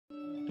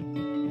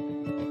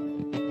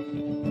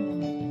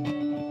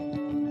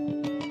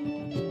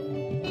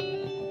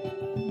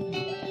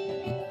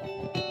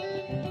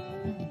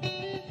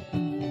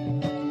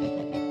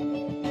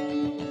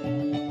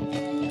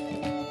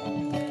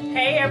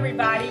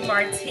everybody,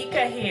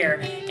 Martika here,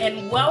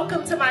 and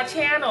welcome to my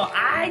channel.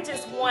 I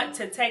just want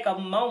to take a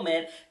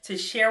moment to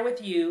share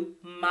with you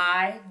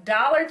my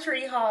Dollar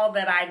Tree haul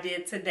that I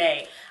did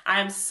today.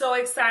 I'm so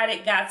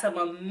excited, got some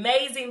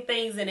amazing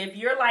things, and if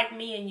you're like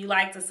me and you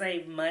like to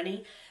save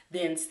money,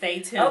 then stay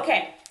tuned.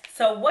 Okay,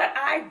 so what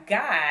I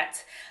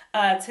got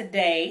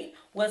today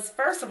was,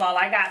 first of all,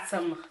 I got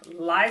some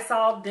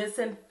Lysol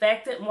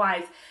disinfectant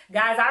wipes.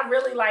 Guys, I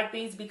really like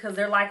these because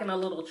they're like in a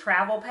little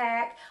travel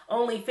pack.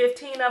 Only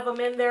 15 of them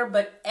in there,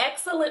 but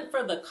excellent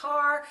for the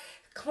car,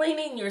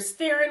 cleaning your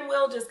steering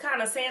wheel, just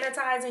kind of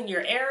sanitizing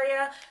your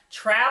area,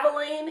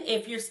 traveling,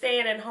 if you're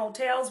staying in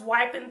hotels,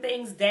 wiping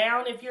things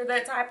down if you're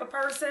that type of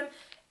person.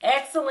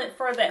 Excellent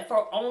for that,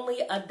 for only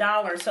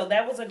 $1. So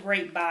that was a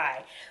great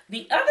buy.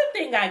 The other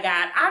thing I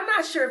got, I'm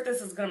not sure if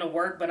this is going to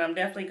work, but I'm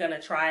definitely going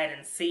to try it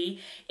and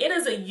see. It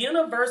is a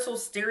universal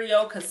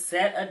stereo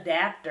cassette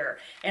adapter.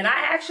 And I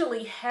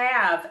actually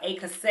have a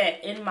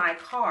cassette in my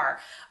car.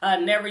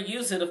 Never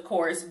use it, of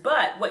course.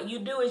 But what you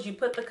do is you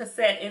put the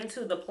cassette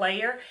into the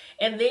player,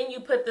 and then you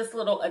put this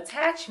little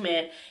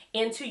attachment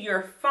into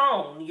your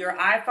phone, your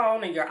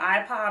iPhone or your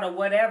iPod or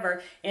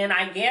whatever. And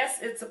I guess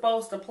it's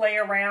supposed to play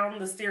around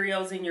the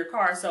stereos in your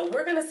car. So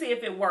we're going to see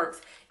if it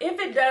works. If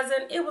it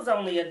doesn't, it was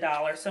only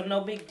 $1, so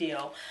no big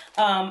deal.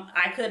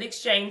 I could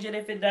exchange it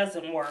if it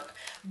doesn't work.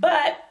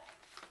 But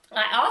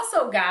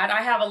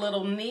I have a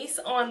little niece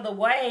on the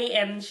way,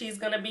 and she's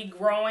going to be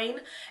growing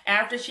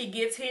after she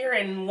gets here,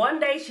 and one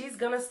day she's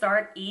going to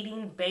start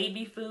eating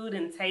baby food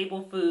and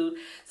table food.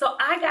 So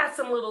I got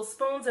some little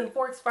spoons and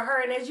forks for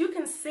her, and as you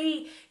can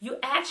see, you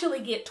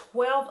actually get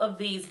 12 of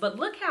these, but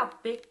look how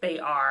thick they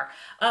are.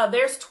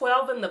 There's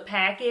 12 in the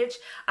package.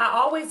 I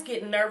always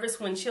get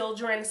nervous when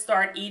children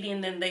start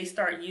eating and they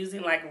start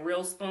using like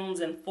real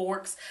spoons and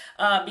forks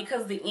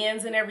because the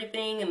ends and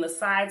everything and the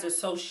sides are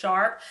so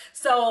sharp.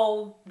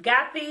 So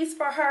got these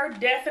for her,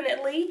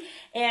 definitely,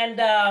 and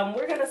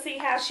we're gonna see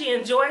how she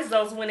enjoys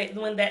those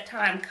when that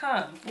time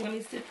comes. Let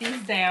me sit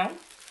these down.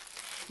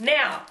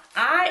 Now,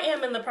 I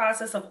am in the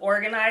process of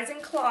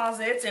organizing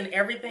closets and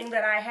everything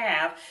that I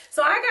have.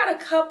 So I got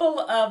a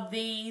couple of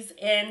these,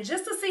 and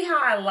just to see how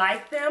I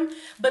like them,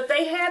 but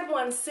they had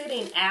one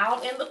sitting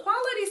out, and the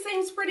quality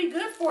seems pretty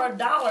good for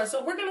 $1.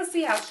 So we're gonna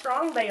see how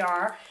strong they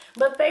are.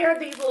 But they are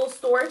these little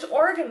storage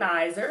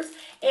organizers,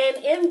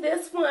 and in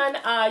this one,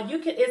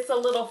 it's a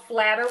little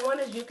flatter one,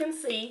 as you can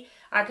see.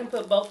 I can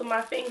put both of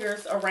my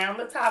fingers around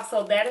the top,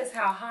 so that is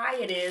how high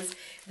it is.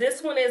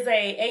 This one is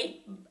a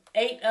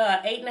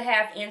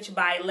 8.5 inch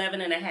by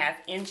 11.5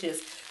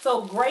 inches.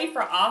 So great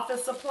for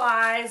office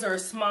supplies or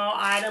small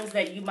items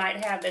that you might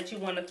have that you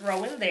want to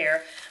throw in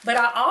there. But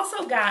I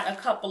also got a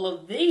couple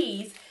of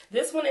these.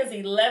 This one is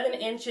 11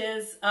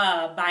 inches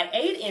by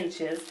 8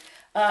 inches.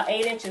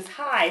 8 inches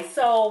high.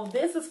 So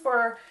this is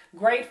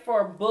great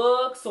for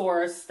books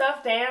or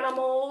stuffed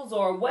animals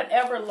or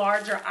whatever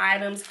larger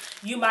items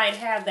you might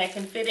have that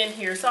can fit in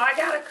here. So I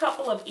got a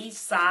couple of each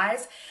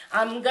size.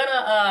 I'm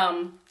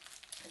gonna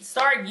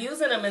start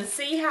using them and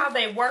see how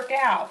they work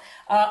out.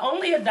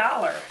 Only $1.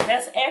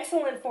 That's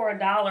excellent for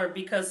 $1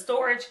 because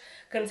storage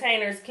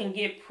containers can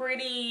get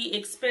pretty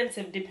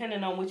expensive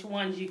depending on which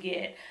ones you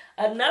get.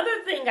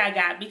 Another thing I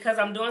got, because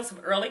I'm doing some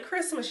early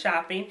Christmas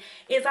shopping,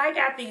 is I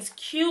got these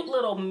cute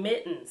little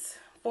mittens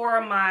for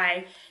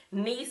my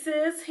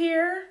nieces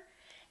here.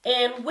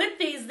 And with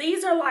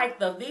these are like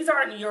these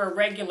aren't your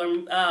regular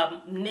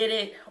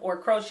knitted or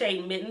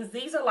crocheted mittens.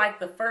 These are like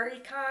the furry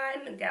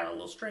kind. Got a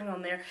little string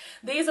on there.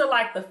 These are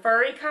like the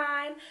furry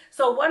kind.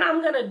 So what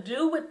I'm going to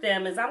do with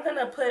them is I'm going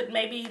to put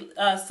maybe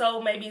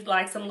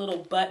like some little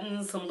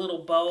buttons, some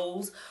little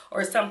bows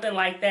or something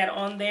like that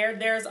on there.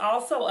 There's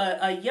also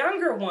a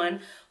younger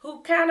one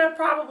who kind of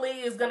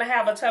probably is going to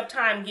have a tough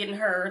time getting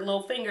her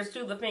little fingers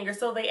through the fingers.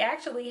 So they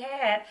actually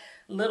had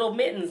little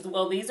mittens.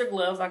 Well, these are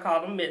gloves. I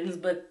call them mittens,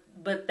 but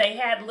they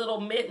had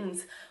little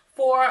mittens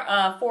for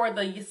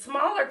the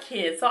smaller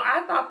kids. So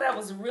I thought that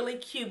was really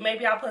cute.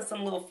 Maybe I'll put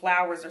some little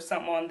flowers or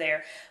something on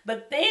there.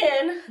 But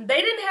then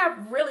they didn't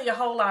have really a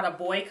whole lot of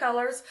boy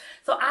colors.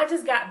 So I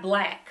just got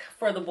black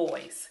for the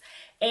boys.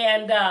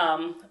 And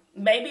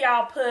maybe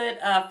I'll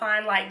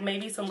find like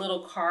maybe some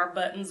little car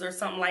buttons or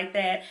something like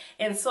that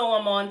and sew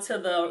them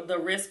onto the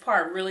wrist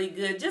part really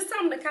good. Just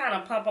something to kind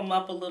of pump them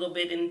up a little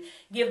bit and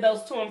give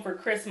those to them for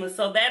Christmas.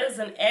 So that is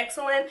an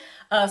excellent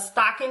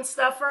stocking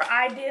stuffer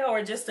idea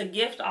or just a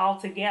gift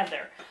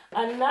altogether.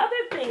 Another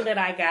thing that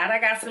I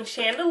got some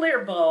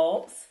chandelier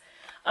bulbs.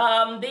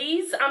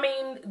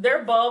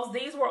 They're bulbs.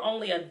 These were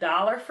only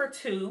 $1 for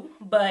 2,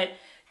 but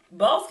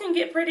bulbs can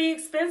get pretty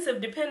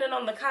expensive depending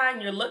on the kind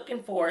you're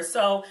looking for.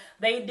 So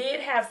they did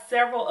have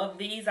several of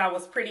these. I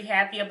was pretty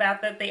happy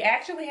about that. They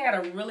actually had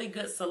a really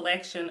good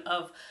selection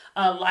of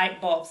light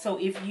bulbs. So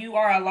if you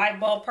are a light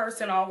bulb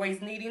person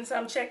always needing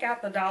some, check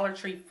out the Dollar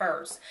Tree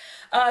first.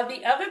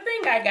 The other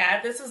thing I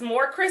got, this is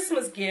more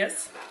Christmas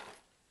gifts.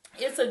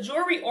 It's a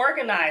jewelry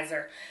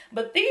organizer,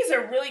 but these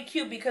are really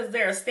cute because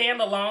they're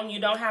standalone. You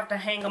don't have to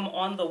hang them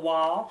on the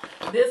wall.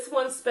 This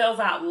one spells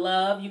out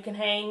love. They can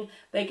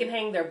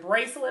hang their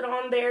bracelet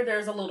on there.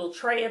 There's a little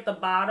tray at the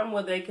bottom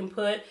where they can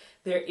put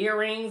their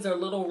earrings or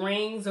little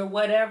rings or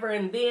whatever.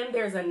 And then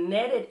there's a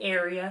netted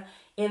area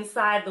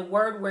inside the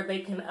word where they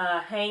can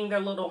hang their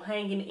little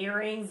hanging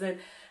earrings and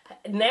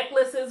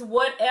necklaces,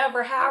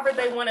 whatever, however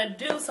they want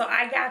to do. So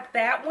I got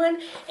that one.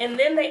 And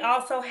then they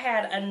also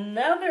had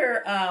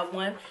another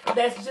one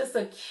that's just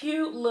a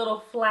cute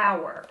little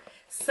flower.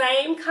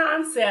 Same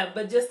concept,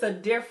 but just a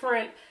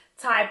different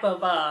type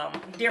of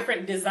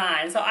different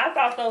design. So I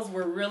thought those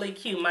were really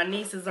cute. My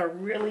nieces are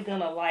really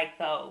gonna like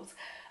those.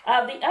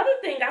 The other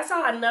thing, I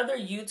saw another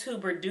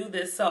YouTuber do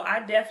this, so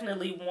I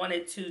definitely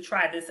wanted to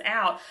try this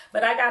out.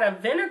 But I got a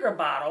vinegar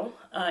bottle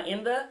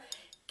in the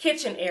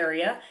kitchen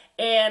area,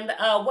 and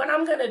what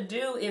I'm gonna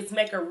do is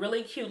make a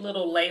really cute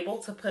little label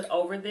to put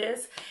over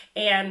this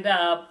and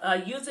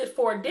use it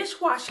for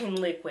dishwashing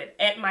liquid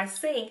at my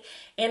sink.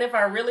 And if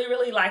I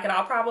really like it,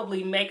 I'll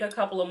probably make a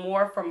couple of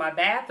more for my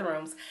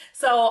bathrooms.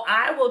 So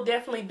I will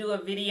definitely do a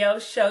video,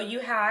 show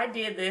you how I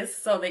did this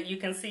so that you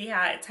can see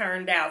how it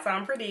turned out. So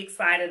I'm pretty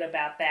excited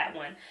about that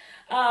one.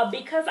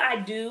 Because I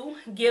do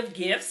give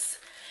gifts,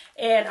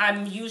 and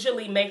I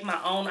usually make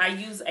my own, I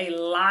use a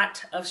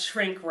lot of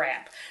shrink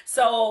wrap.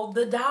 So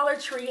the Dollar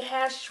Tree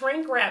has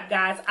shrink wrap,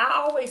 guys. I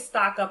always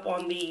stock up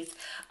on these.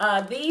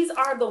 These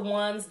are the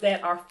ones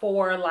that are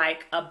for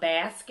like a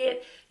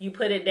basket. You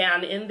put it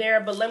down in there.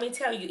 But let me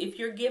tell you, if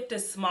your gift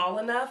is small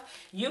enough,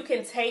 you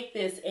can take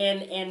this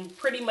and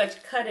pretty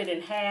much cut it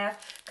in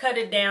half, cut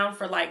it down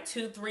for like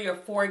 2, 3, or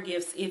 4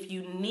 gifts if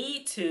you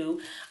need to,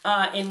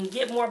 and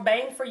get more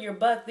bang for your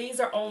buck. These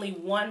are only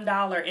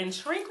 $1, and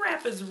shrink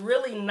wrap is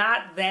really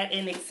not that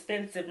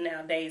inexpensive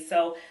nowadays.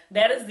 So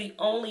that is the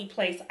only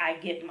place I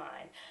get mine.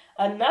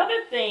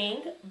 Another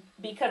thing,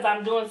 because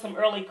I'm doing some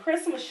early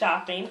Christmas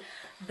shopping,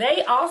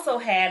 they also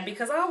had,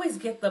 because I always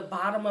get the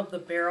bottom of the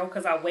barrel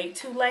because I wait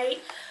too late,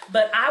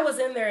 but I was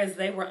in there as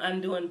they were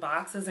undoing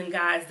boxes, and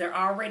guys, they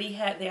already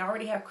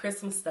have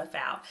Christmas stuff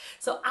out.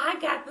 So I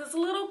got this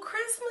little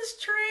Christmas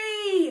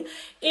tree.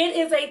 It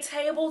is a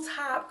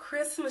tabletop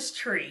Christmas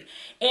tree,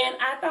 and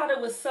I thought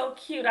it was so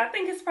cute. I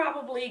think it's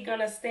probably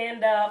gonna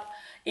stand up.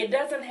 It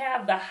doesn't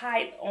have the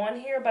height on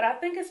here, but I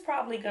think it's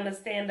probably gonna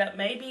stand up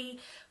maybe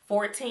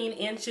 14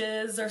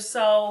 inches or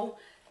so.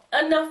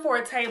 Enough for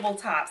a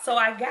tabletop. So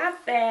I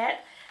got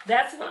that.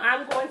 That's what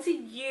I'm going to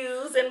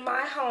use in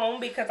my home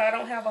because I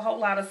don't have a whole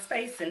lot of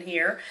space in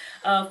here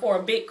for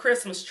a big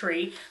Christmas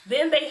tree.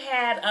 Then they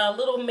had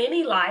little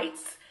mini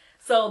lights.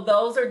 So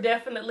those are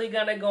definitely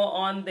going to go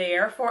on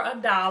there for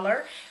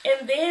 $1.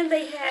 And then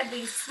they had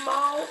these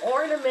small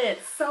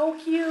ornaments. So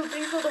cute.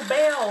 These little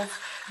bells.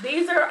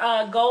 These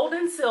are gold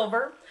and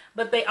silver,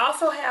 but they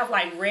also have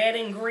like red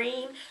and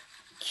green.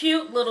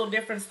 Cute little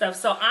different stuff.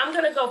 So I'm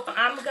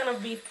gonna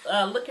be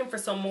looking for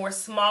some more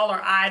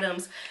smaller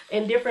items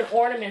and different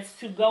ornaments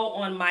to go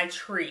on my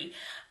tree.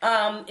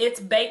 It's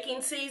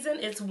baking season.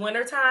 It's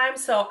winter time,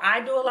 so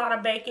I do a lot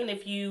of baking.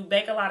 If you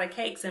bake a lot of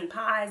cakes and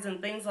pies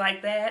and things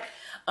like that,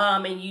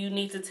 and you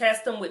need to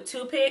test them with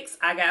toothpicks,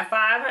 I got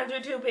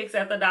 500 toothpicks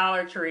at the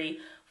Dollar Tree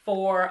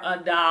for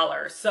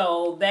 $1.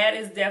 So that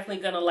is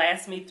definitely gonna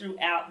last me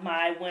throughout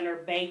my winter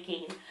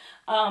baking.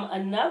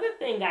 Another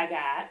thing I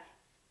got,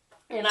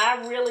 and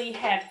I really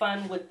had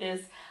fun with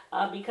this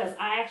because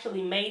I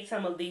actually made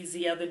some of these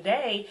the other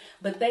day,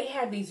 but they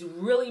had these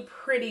really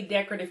pretty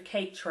decorative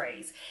cake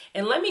trays.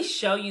 And let me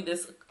show you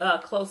this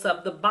close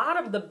up.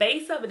 The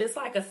base of it is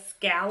like a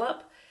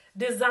scallop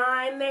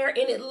design there,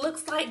 and it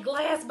looks like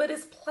glass, but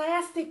it's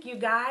plastic, you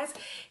guys.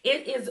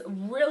 It is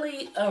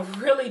really a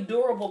really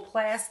durable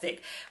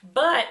plastic.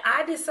 But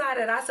I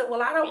decided, I said,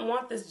 well, I don't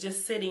want this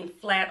just sitting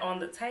flat on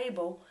the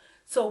table.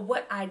 So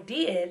what I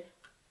did,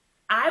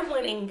 I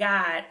went and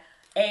got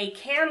a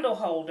candle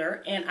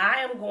holder, and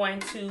I am going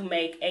to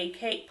make a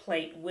cake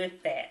plate with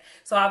that.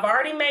 So I've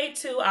already made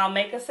 2. I'll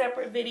make a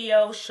separate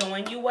video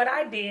showing you what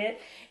I did,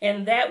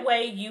 and that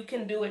way you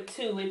can do it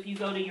too if you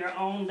go to your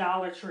own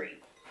Dollar Tree.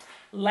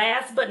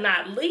 Last but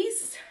not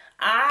least,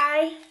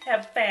 I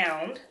have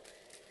found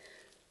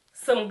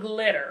some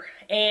glitter.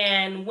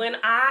 And when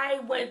I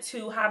went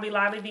to Hobby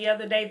Lobby the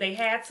other day, they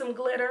had some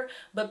glitter,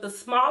 but the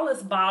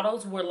smallest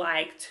bottles were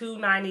like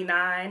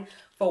 $2.99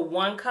 for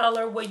one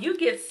color. Well, you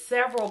get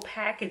several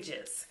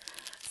packages,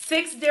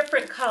 6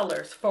 different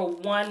colors for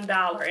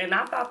 $1, and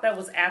I thought that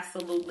was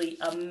absolutely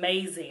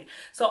amazing.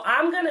 So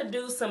I'm gonna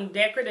do some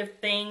decorative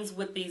things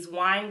with these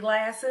wine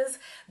glasses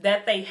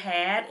that they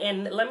had,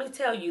 and let me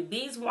tell you,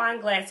 these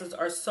wine glasses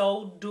are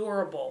so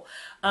durable.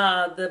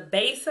 The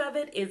base of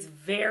it is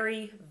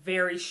very,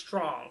 very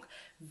strong.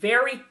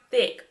 Very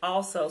thick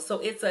also, so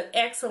it's an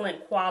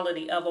excellent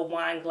quality of a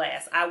wine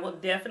glass. I will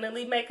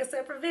definitely make a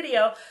separate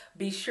video.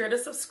 Be sure to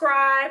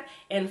subscribe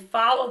and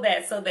follow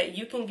that so that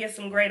you can get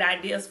some great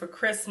ideas for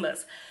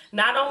Christmas.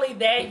 Not only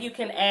that, you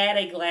can add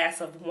a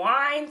glass of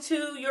wine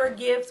to your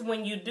gifts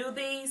when you do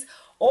these,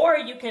 Or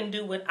you can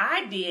do what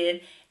I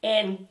did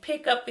and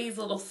pick up these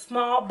little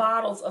small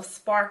bottles of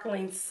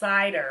sparkling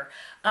cider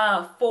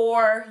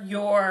for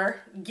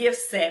your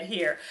gift set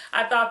here.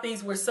 I thought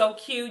these were so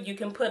cute. You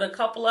can put a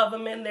couple of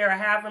them in there or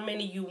however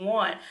many you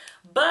want.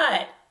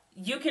 But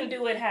you can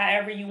do it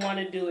however you want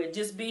to do it.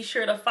 Just be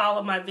sure to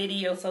follow my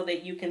video so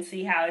that you can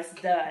see how it's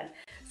done.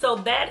 So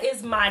that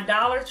is my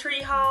Dollar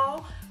Tree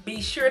haul. Be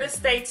sure to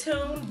stay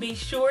tuned. Be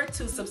sure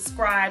to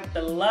subscribe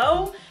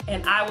below,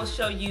 and I will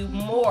show you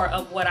more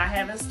of what I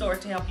have in store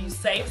to help you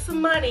save some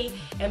money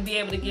and be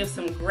able to give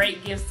some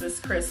great gifts this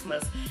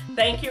Christmas.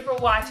 Thank you for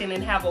watching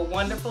and have a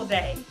wonderful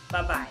day.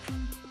 Bye-bye.